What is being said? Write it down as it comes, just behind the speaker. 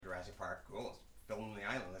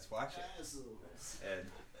watch it. And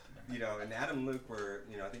and Adam and Luke were,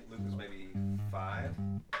 I think Luke was maybe 5,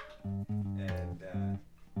 and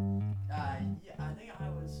yeah, I think I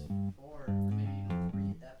was 4, maybe even 3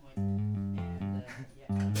 at that point.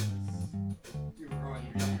 And you were growing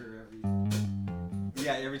younger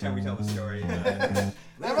every time we tell the story. That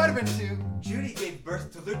might have been 2. Judy gave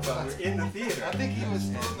birth to Luke while we were in the theater. I think he was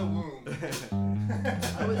still in the womb.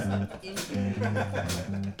 I was in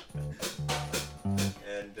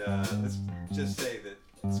And let's just say that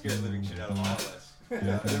it scared the living shit out of all of us. And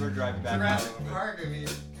then we're driving back Jurassic home. Park, I mean.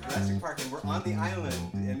 Jurassic Park, and we're on the island,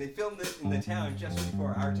 and they filmed it in the town just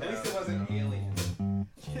before our town. At least it wasn't Alien.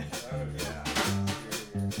 Yeah.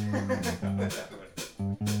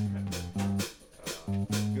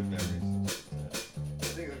 Good memories.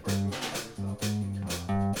 I think the first movie I ever saw was King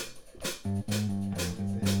Kong.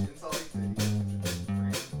 In Salt Lake City,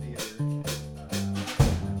 Grand Theater.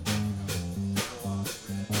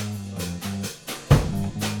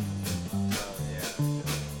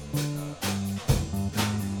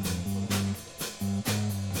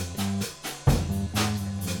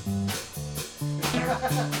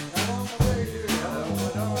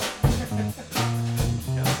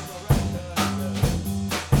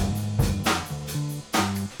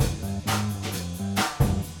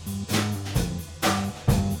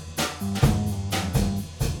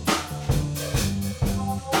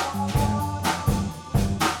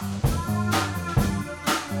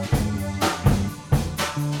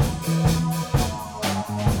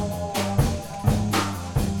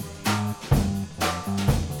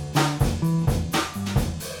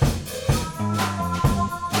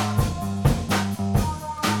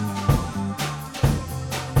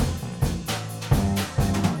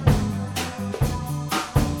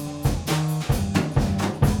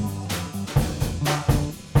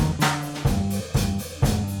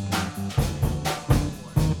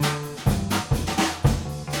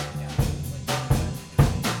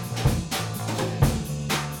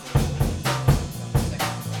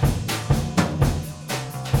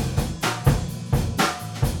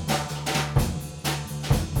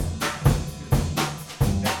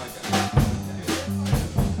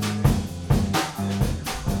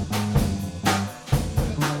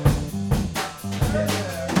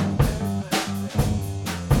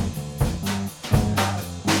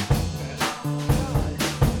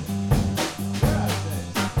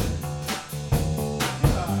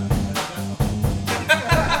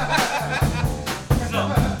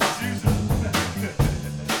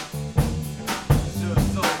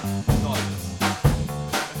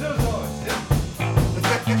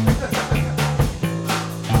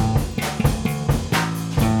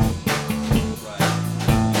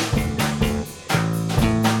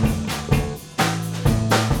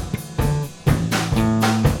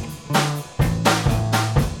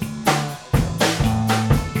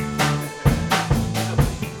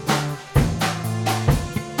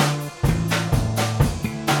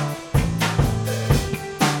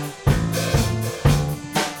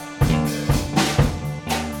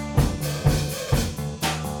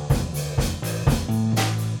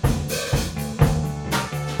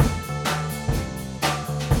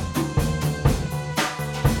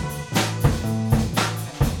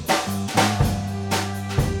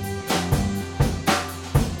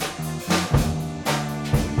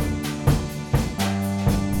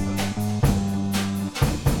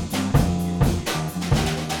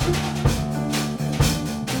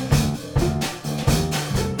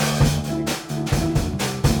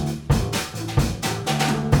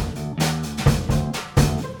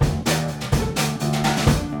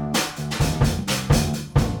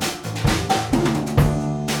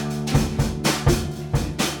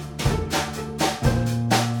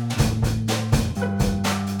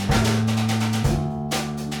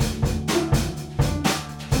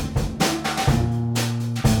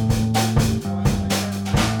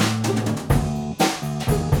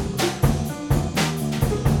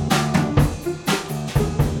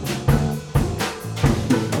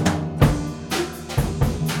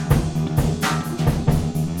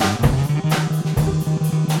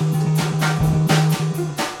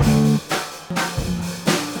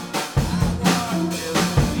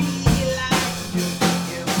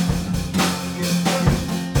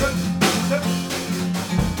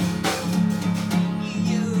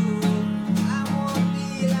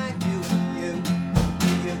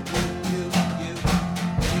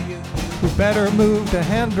 Better move to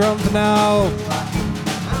hand drums now.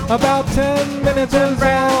 About 10 minutes is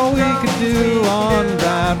all we could do on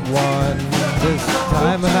that one this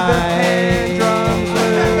time of night.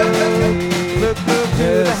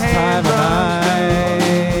 This time of night.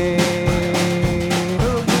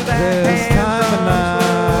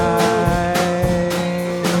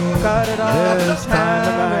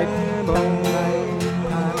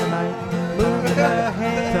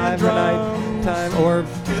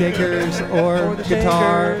 shakers or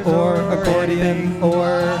guitar or accordion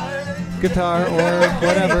or guitar or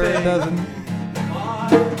whatever. It doesn't.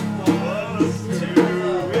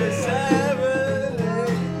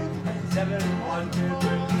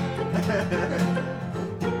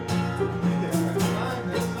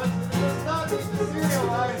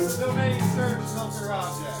 So many search filter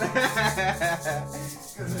objects.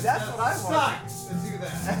 That's what I want. Sucks to do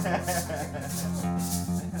that.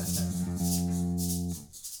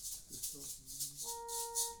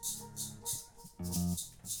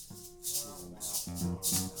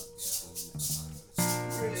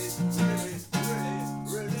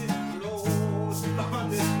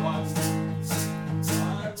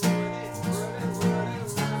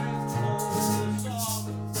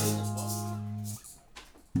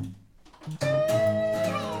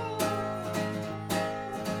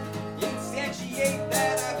 Instantiate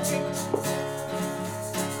that object.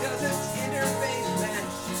 Does its interface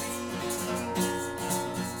match me?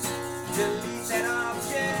 Delete that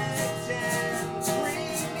object and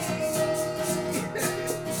bring me.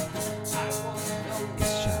 I want to know.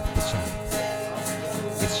 It's sharp. It's sharp.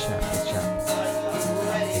 It's sharp. It's sharp.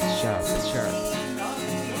 It's sharp. It's sharp.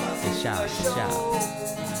 It's sharp. It's sharp.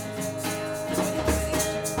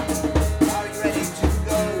 Are you ready to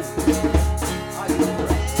go? Are you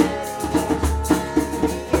ready?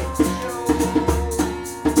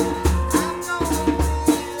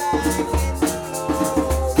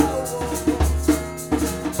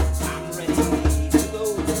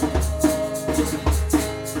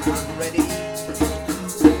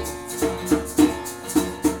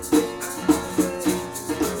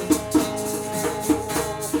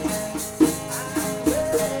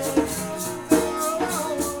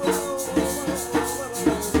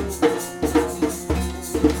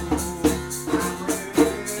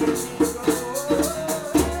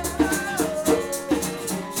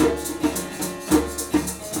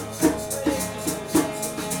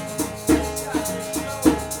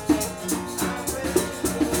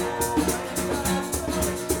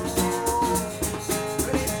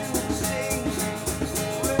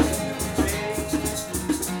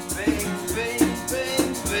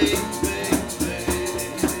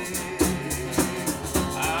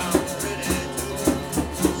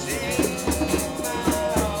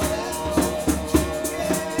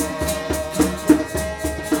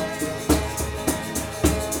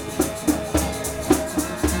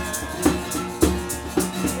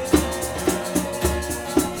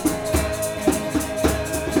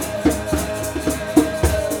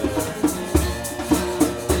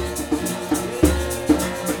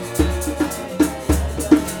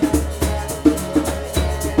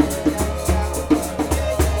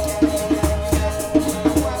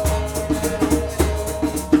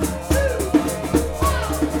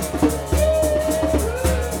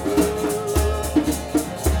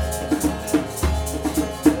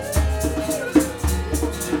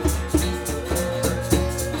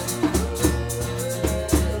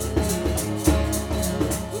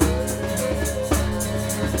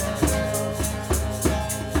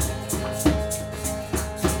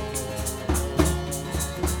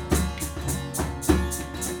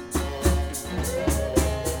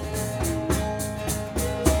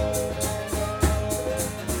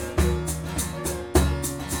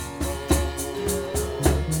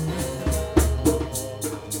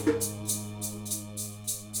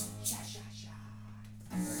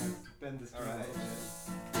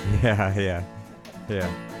 Yeah, yeah, yeah.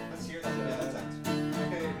 Let's hear that. Yeah, that's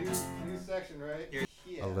Okay, new section, right?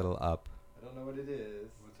 Yeah. A little up. I don't know what it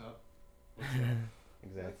is. What's up?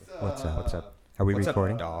 exactly. What's up? What's up? Are we What's up,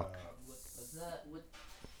 recording? dog? What's that? What?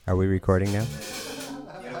 Are we recording now?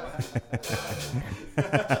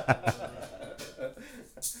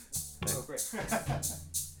 Oh, great.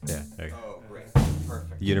 Yeah. Okay. Oh, great.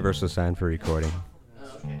 Perfect. Universal sign for recording.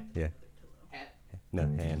 Oh, okay. Yeah. Hat. No,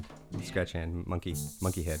 hand. Scratch hand. Monkey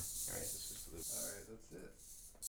head. All right.